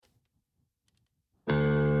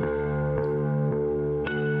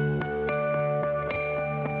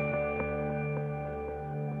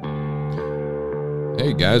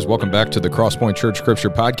Hey guys, welcome back to the Crosspoint Church Scripture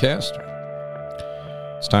Podcast.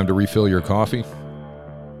 It's time to refill your coffee.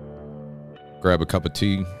 Grab a cup of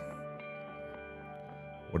tea.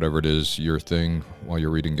 Whatever it is, your thing while you're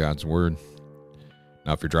reading God's Word.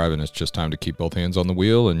 Now, if you're driving, it's just time to keep both hands on the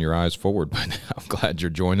wheel and your eyes forward. But I'm glad you're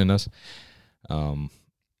joining us. We're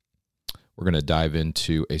going to dive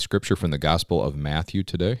into a scripture from the Gospel of Matthew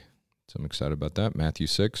today. So I'm excited about that. Matthew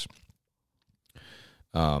 6.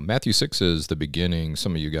 Matthew 6 is the beginning.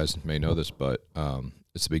 Some of you guys may know this, but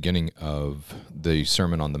it's the beginning of the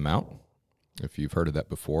Sermon on the Mount, if you've heard of that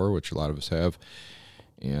before, which a lot of us have.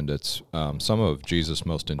 And it's some of Jesus'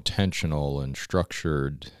 most intentional and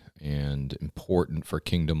structured and important for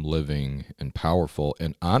kingdom living and powerful,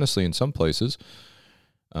 and honestly, in some places,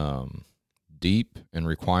 deep and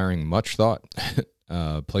requiring much thought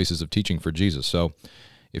places of teaching for Jesus. So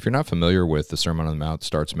if you're not familiar with the Sermon on the Mount, it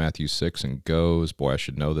starts Matthew 6 and goes, boy, I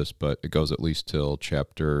should know this, but it goes at least till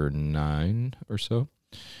chapter 9 or so.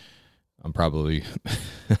 I'm probably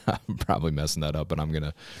messing that up, but I'm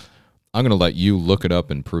gonna let you look it up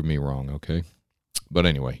and prove me wrong, okay? But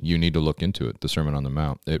anyway, you need to look into it, the Sermon on the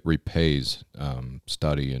Mount. It repays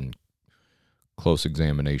study and close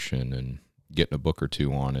examination and getting a book or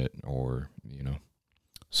two on it, or,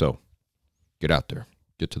 so get out there.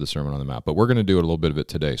 Get to the Sermon on the Mount. But we're going to do a little bit of it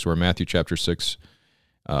today. So we're in Matthew chapter 6,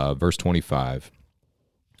 verse 25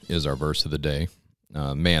 is our verse of the day.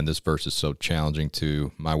 Man, this verse is so challenging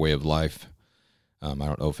to my way of life. I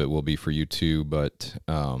don't know if it will be for you too, but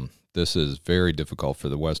this is very difficult for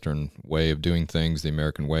the Western way of doing things, the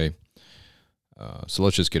American way. So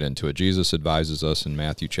let's just get into it. Jesus advises us in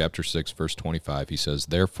Matthew chapter 6, verse 25. He says,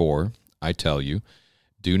 "Therefore, I tell you,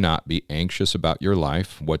 do not be anxious about your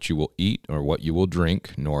life, what you will eat or what you will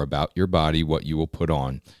drink, nor about your body, what you will put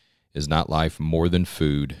on. Is not life more than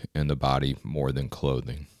food, and the body more than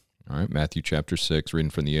clothing?" All right, Matthew chapter 6,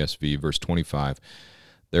 reading from the ESV, verse 25.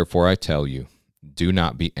 "Therefore I tell you, do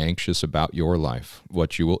not be anxious about your life,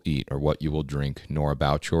 what you will eat or what you will drink, nor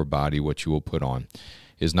about your body, what you will put on.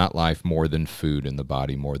 Is not life more than food, and the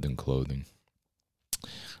body more than clothing?"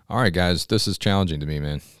 All right, guys, this is challenging to me,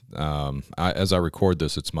 man. As I record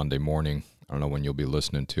this, it's Monday morning. I don't know when you'll be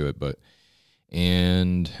listening to it,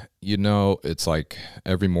 it's like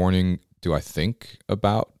every morning, do I think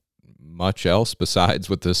about much else besides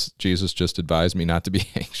what this Jesus just advised me not to be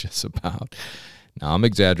anxious about? Now, I'm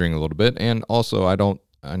exaggerating a little bit, and also I don't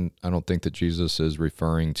think that Jesus is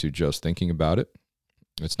referring to just thinking about it.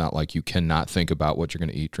 It's not like you cannot think about what you're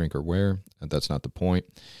going to eat, drink, or wear. That's not the point.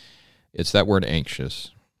 It's that word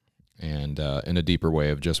anxious. And in a deeper way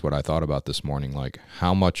of just what I thought about this morning, like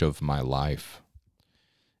how much of my life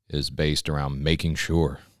is based around making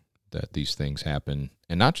sure that these things happen,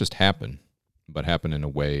 and not just happen, but happen in a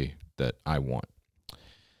way that I want.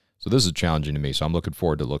 So this is challenging to me, so I'm looking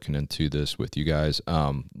forward to looking into this with you guys.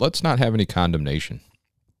 Let's not have any condemnation.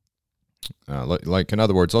 In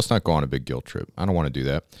other words, let's not go on a big guilt trip. I don't want to do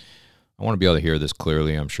that. I want to be able to hear this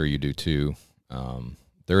clearly. I'm sure you do too.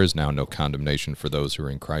 There is now no condemnation for those who are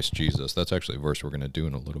in Christ Jesus. That's actually a verse we're going to do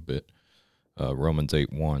in a little bit. Romans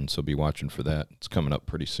 8:1, so be watching for that. It's coming up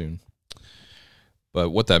pretty soon.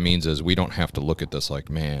 But what that means is we don't have to look at this like,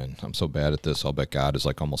 man, I'm so bad at this, I'll bet God is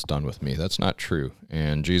like almost done with me. That's not true.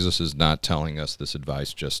 And Jesus is not telling us this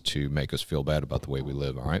advice just to make us feel bad about the way we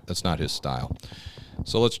live, all right? That's not his style.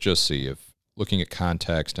 So let's just see if looking at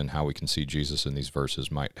context and how we can see Jesus in these verses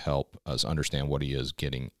might help us understand what he is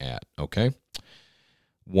getting at, okay?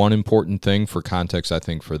 One important thing for context, I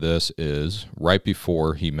think, for this is right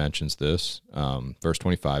before he mentions this, verse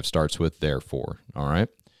 25 starts with "therefore," all right?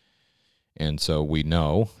 And so we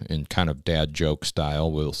know, in kind of dad joke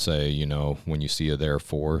style, we'll say, when you see a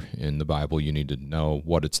 "therefore" in the Bible, you need to know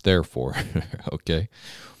what it's there for, okay?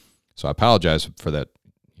 So I apologize for that,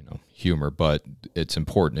 humor, but it's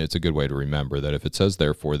important. It's a good way to remember that if it says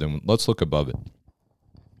 "therefore," then let's look above it.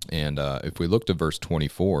 And if we look to verse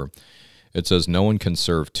 24, it says, "No one can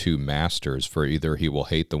serve two masters, for either he will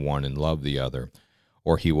hate the one and love the other,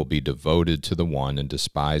 or he will be devoted to the one and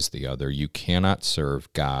despise the other. You cannot serve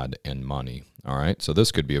God and money." All right, so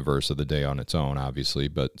this could be a verse of the day on its own, obviously,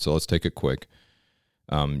 so let's take it quick.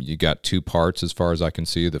 You got two parts as far as I can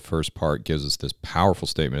see. The first part gives us this powerful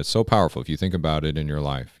statement. It's so powerful if you think about it in your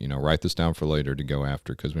life. Write this down for later to go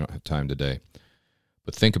after because we don't have time today.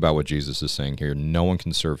 But think about what Jesus is saying here. No one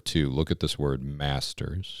can serve two. Look at this word,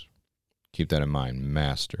 masters. Keep that in mind,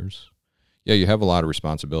 masters. Yeah, you have a lot of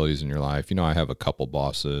responsibilities in your life. I have a couple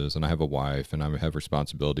bosses, and I have a wife, and I have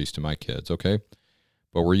responsibilities to my kids, okay?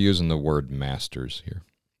 But we're using the word masters here.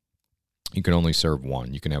 You can only serve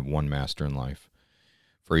one. You can have one master in life.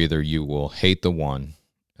 For either you will hate the one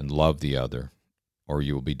and love the other, or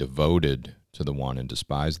you will be devoted to the one and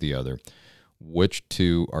despise the other. Which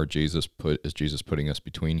two is Jesus putting us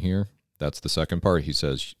between here? That's the second part. He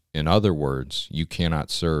says, in other words, you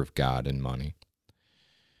cannot serve God and money.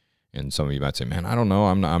 And some of you might say, man, I don't know.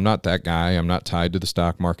 I'm not that guy. I'm not tied to the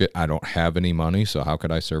stock market. I don't have any money, so how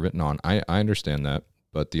could I serve it? No, I understand that.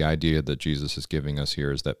 But the idea that Jesus is giving us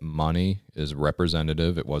here is that money is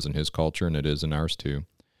representative. It was in his culture, and it is in ours too,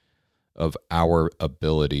 of our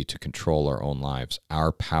ability to control our own lives,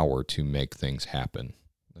 our power to make things happen.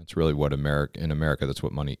 That's really what in America, that's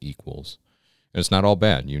what money equals. And it's not all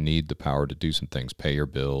bad. You need the power to do some things, pay your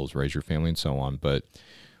bills, raise your family, and so on. But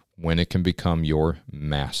when it can become your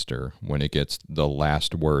master, when it gets the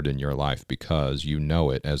last word in your life because you know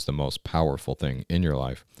it as the most powerful thing in your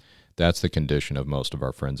life, that's the condition of most of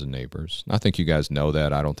our friends and neighbors. I think you guys know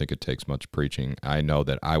that. I don't think it takes much preaching. I know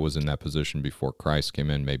that I was in that position before Christ came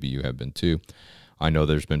in. Maybe you have been too. I know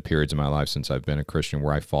there's been periods in my life since I've been a Christian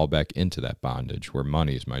where I fall back into that bondage, where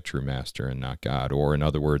money is my true master and not God. Or in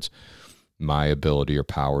other words, my ability or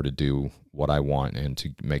power to do what I want and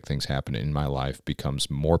to make things happen in my life becomes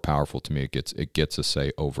more powerful to me. It gets a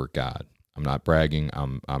say over God. I'm not bragging.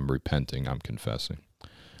 I'm repenting. I'm confessing.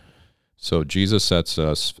 So Jesus sets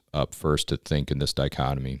us up first to think in this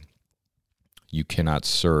dichotomy. You cannot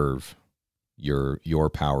serve your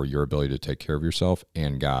power, your ability to take care of yourself,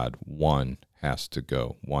 and God. One has to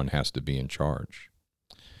go. One has to be in charge.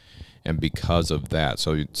 And because of that,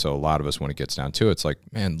 so a lot of us, when it gets down to it, it's like,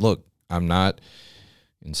 man, look, I'm not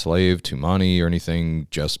enslaved to money or anything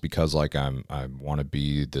just because like I want to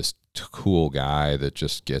be this cool guy that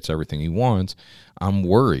just gets everything he wants. I'm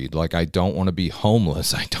worried. Like, I don't want to be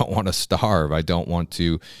homeless. I don't want to starve. I don't want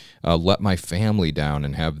to let my family down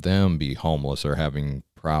and have them be homeless or having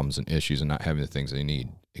problems and issues and not having the things they need.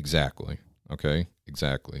 Exactly. Okay.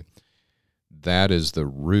 Exactly. That is the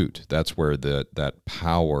root. That's where that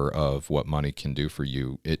power of what money can do for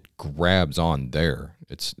you, it grabs on there.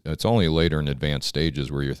 It's only later in advanced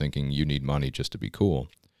stages where you're thinking you need money just to be cool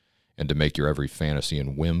and to make your every fantasy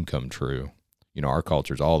and whim come true. You know, our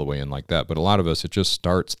culture's all the way in like that. But a lot of us, it just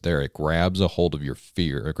starts there. It grabs a hold of your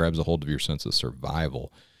fear. It grabs a hold of your sense of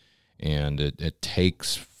survival. And it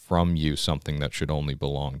takes from you something that should only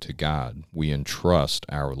belong to God. We entrust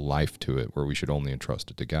our life to it where we should only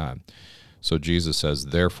entrust it to God. So Jesus says,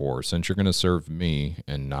 therefore, since you're going to serve me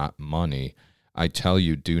and not money, I tell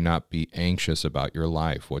you, do not be anxious about your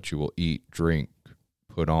life, what you will eat, drink,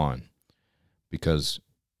 put on. Because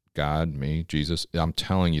God, me, Jesus, I'm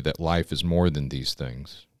telling you that life is more than these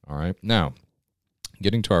things. All right. Now,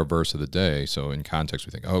 getting to our verse of the day. So in context,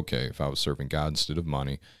 we think, okay, if I was serving God instead of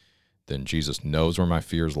money, then Jesus knows where my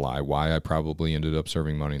fears lie, why I probably ended up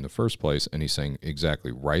serving money in the first place. And he's saying,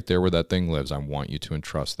 exactly, right there where that thing lives, I want you to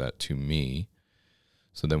entrust that to me.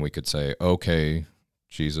 So then we could say, okay,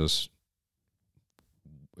 Jesus,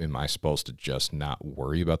 am I supposed to just not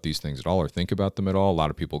worry about these things at all or think about them at all? A lot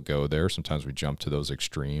of people go there. Sometimes we jump to those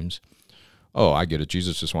extremes. Oh, I get it.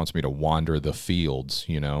 Jesus just wants me to wander the fields,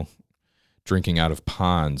 drinking out of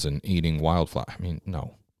ponds and eating wildflower. I mean,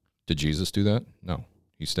 no. Did Jesus do that? No.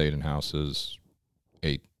 He stayed in houses,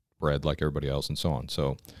 ate bread like everybody else, and so on.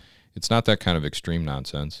 So it's not that kind of extreme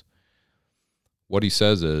nonsense. What he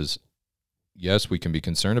says is, yes, we can be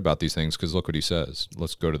concerned about these things because look what he says.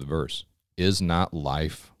 Let's go to the verse. Is not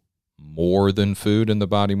life more than food and the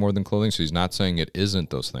body more than clothing? So he's not saying it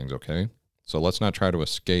isn't those things, okay? So let's not try to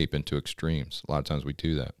escape into extremes. A lot of times we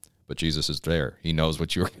do that. But Jesus is there. He knows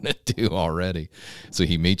what you're going to do already. So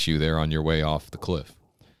he meets you there on your way off the cliff.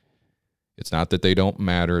 It's not that they don't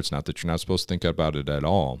matter. It's not that you're not supposed to think about it at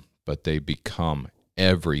all, but they become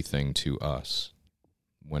everything to us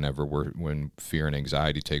when fear and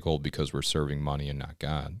anxiety take hold because we're serving money and not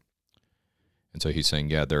God. And so he's saying,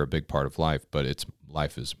 yeah, they're a big part of life, but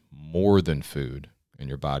life is more than food and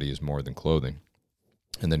your body is more than clothing.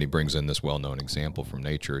 And then he brings in this well-known example from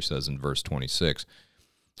nature. He says in verse 26,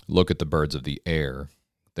 look at the birds of the air.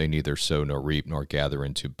 They neither sow nor reap nor gather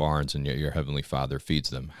into barns, and yet your heavenly Father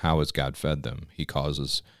feeds them. How has God fed them? He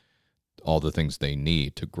causes all the things they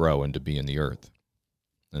need to grow and to be in the earth.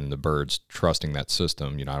 And the birds trusting that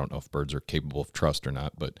system, I don't know if birds are capable of trust or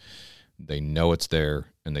not, but they know it's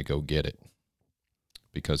there and they go get it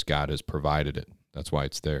because God has provided it. That's why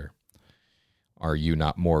it's there. Are you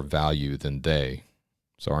not more value than they?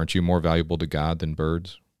 So aren't you more valuable to God than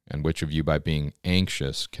birds? And which of you by being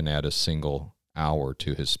anxious can add a single hour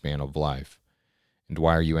to his span of life? And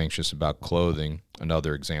why are you anxious about clothing?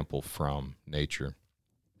 Another example from nature.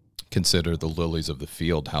 Consider the lilies of the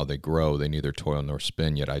field, how they grow. They neither toil nor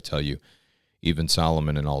spin. Yet I tell you, even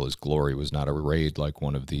Solomon in all his glory was not arrayed like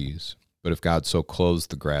one of these. But if God so clothes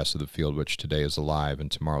the grass of the field, which today is alive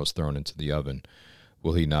and tomorrow is thrown into the oven,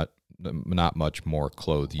 will he not much more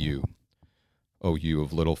clothe you, O you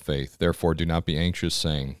of little faith? Therefore do not be anxious,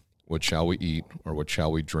 saying, what shall we eat, or what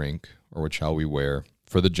shall we drink, or what shall we wear?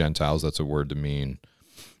 For the Gentiles, that's a word to mean,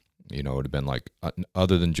 it would have been like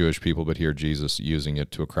other than Jewish people, but here Jesus using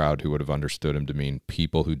it to a crowd who would have understood him to mean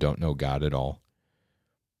people who don't know God at all.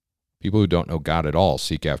 People who don't know God at all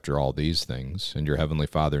seek after all these things, and your heavenly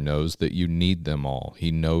Father knows that you need them all.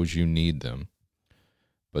 He knows you need them.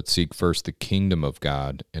 But seek first the kingdom of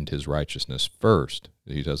God and his righteousness first.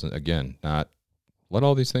 He doesn't, again, not let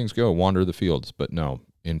all these things go, wander the fields, but no,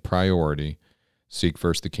 in priority, seek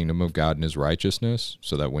first the kingdom of God and his righteousness,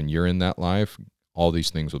 so that when you're in that life, all these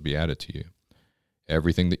things will be added to you.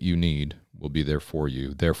 Everything that you need will be there for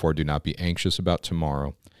you. Therefore, do not be anxious about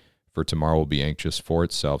tomorrow, for tomorrow will be anxious for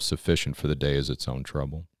itself. Sufficient for the day is its own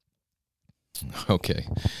trouble. Okay,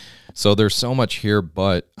 so there's so much here,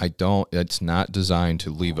 but it's not designed to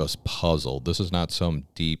leave us puzzled. This is not some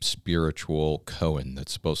deep spiritual koan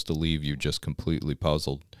that's supposed to leave you just completely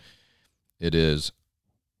puzzled. It is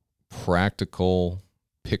practical,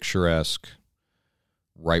 picturesque,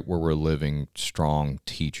 right where we're living, strong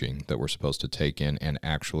teaching that we're supposed to take in and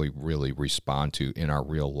actually really respond to in our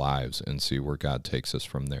real lives and see where God takes us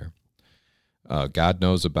from there. God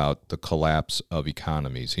knows about the collapse of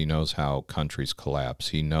economies. He knows how countries collapse.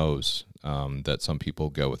 He knows that some people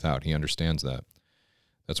go without. He understands that.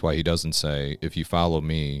 That's why he doesn't say, if you follow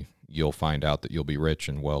me, you'll find out that you'll be rich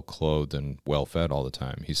and well-clothed and well-fed all the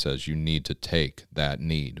time. He says you need to take that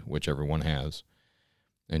need, which everyone has,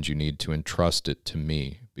 and you need to entrust it to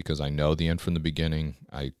me, because I know the end from the beginning.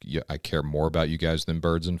 I care more about you guys than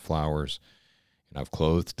birds and flowers, and I've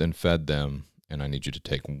clothed and fed them, and I need you to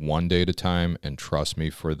take one day at a time and trust me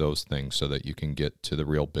for those things so that you can get to the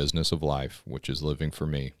real business of life, which is living for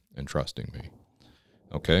me and trusting me.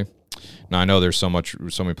 Okay? Now, I know there's so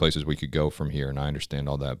many places we could go from here, and I understand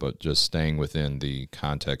all that, but just staying within the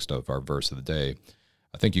context of our verse of the day,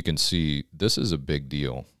 I think you can see this is a big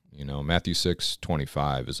deal. Matthew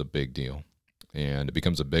 6:25 is a big deal, and it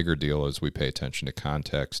becomes a bigger deal as we pay attention to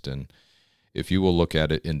context. And if you will look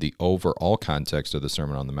at it in the overall context of the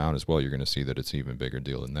Sermon on the Mount as well, you're going to see that it's an even bigger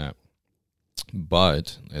deal than that.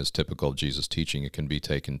 But as typical of Jesus' teaching, it can be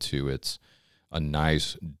taken to a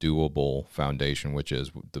nice, doable foundation, which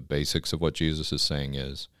is the basics of what Jesus is saying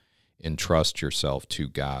is entrust yourself to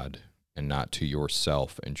God and not to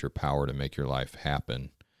yourself and your power to make your life happen,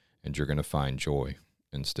 and you're going to find joy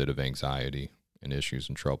instead of anxiety and issues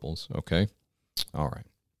and troubles. Okay? All right.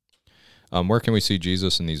 Where can we see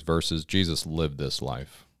Jesus in these verses? Jesus lived this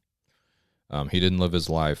life. He didn't live his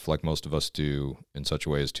life like most of us do in such a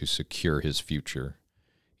way as to secure his future.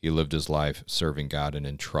 He lived his life serving God and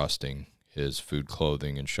entrusting his food,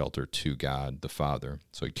 clothing, and shelter to God the Father.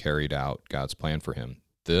 So he carried out God's plan for him.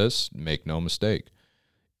 This, make no mistake,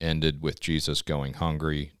 ended with Jesus going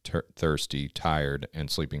hungry, thirsty, tired, and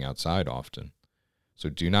sleeping outside often. So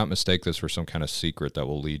do not mistake this for some kind of secret that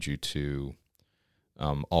will lead you to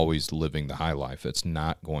always living the high life. It's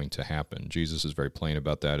not going to happen. Jesus is very plain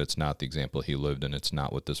about that. It's not the example he lived, and it's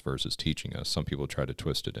not what this verse is teaching us. Some people try to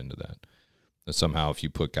twist it into that somehow if you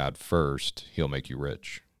put God first, he'll make you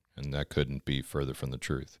rich, and that couldn't be further from the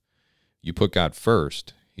truth. You put God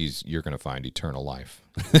first, you're going to find eternal life.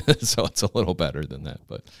 So it's a little better than that.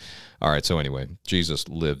 But all right, so anyway, Jesus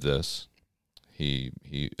lived this. He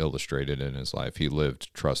illustrated it in his life. He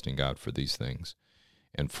lived trusting God for these things.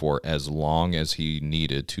 And for as long as he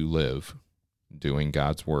needed to live doing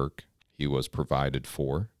God's work, he was provided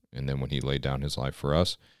for. And then when he laid down his life for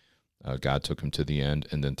us, God took him to the end.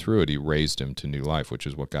 And then through it, he raised him to new life, which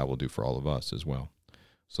is what God will do for all of us as well.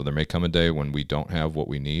 So there may come a day when we don't have what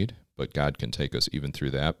we need, but God can take us even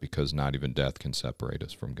through that, because not even death can separate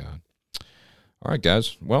us from God. All right,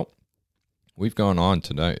 guys. Well, we've gone on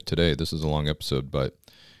today. This is a long episode, but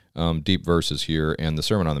deep verses here, and the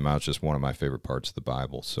Sermon on the Mount is just one of my favorite parts of the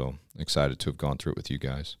Bible, so excited to have gone through it with you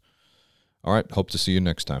guys. All right, hope to see you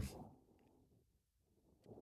next time.